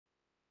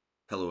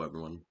Hello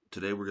everyone.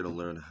 Today we're going to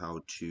learn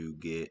how to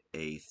get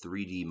a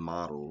 3D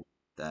model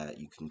that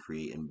you can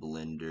create in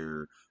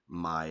Blender,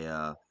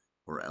 Maya,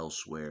 or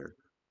elsewhere,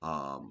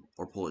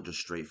 or pull it just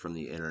straight from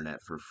the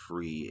internet for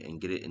free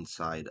and get it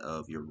inside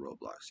of your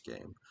Roblox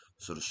game.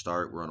 So to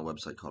start, we're on a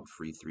website called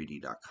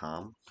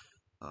free3d.com.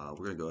 We're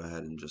going to go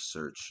ahead and just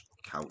search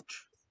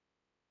couch.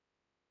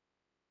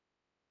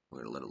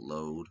 We're going to let it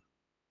load.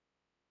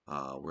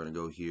 We're going to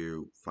go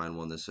here, find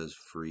one that says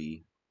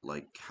free,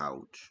 like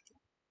couch.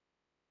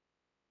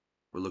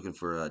 We're looking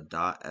for a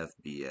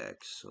 .fbx.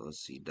 So let's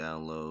see,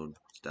 download.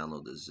 Let's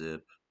download the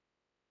zip.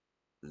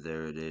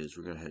 There it is.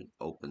 We're going to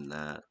open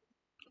that.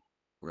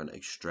 We're going to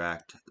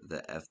extract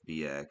the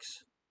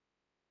FBX.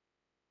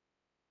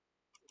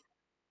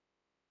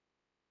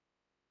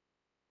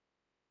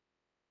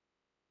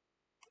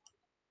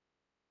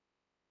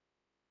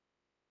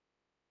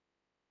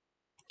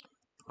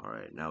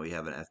 Alright, now we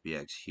have an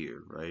FBX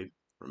here, right?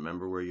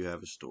 Remember where you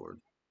have it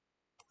stored.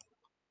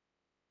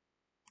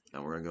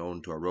 Now we're going to go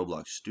into our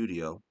Roblox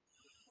studio.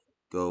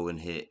 Go and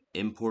hit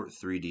Import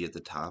 3D at the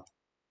top.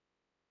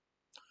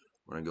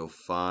 We're going to go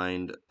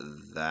find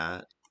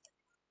that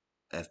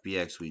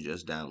FBX we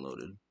just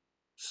downloaded.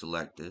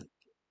 Select it.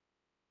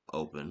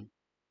 Open.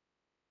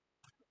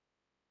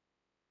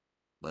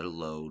 Let it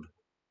load.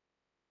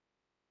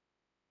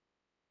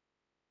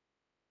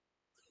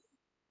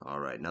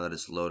 Alright, now that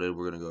it's loaded,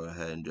 we're going to go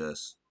ahead and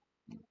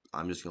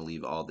I'm just going to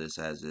leave all this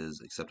as is,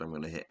 except I'm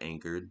going to hit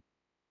anchored,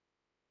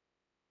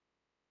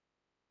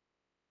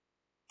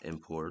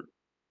 import.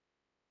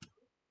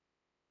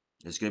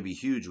 It's going to be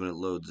huge when it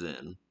loads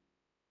in.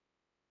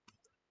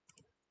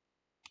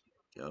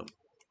 Yep.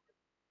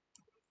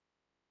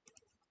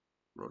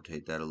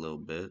 Rotate that a little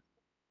bit.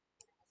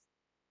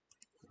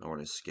 Now we're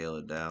going to scale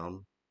it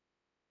down.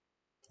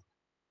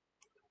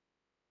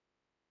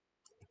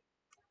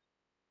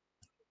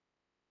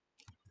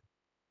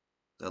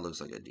 That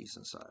looks like a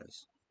decent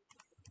size.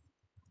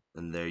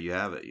 And there you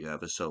have it. You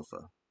have a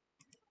sofa.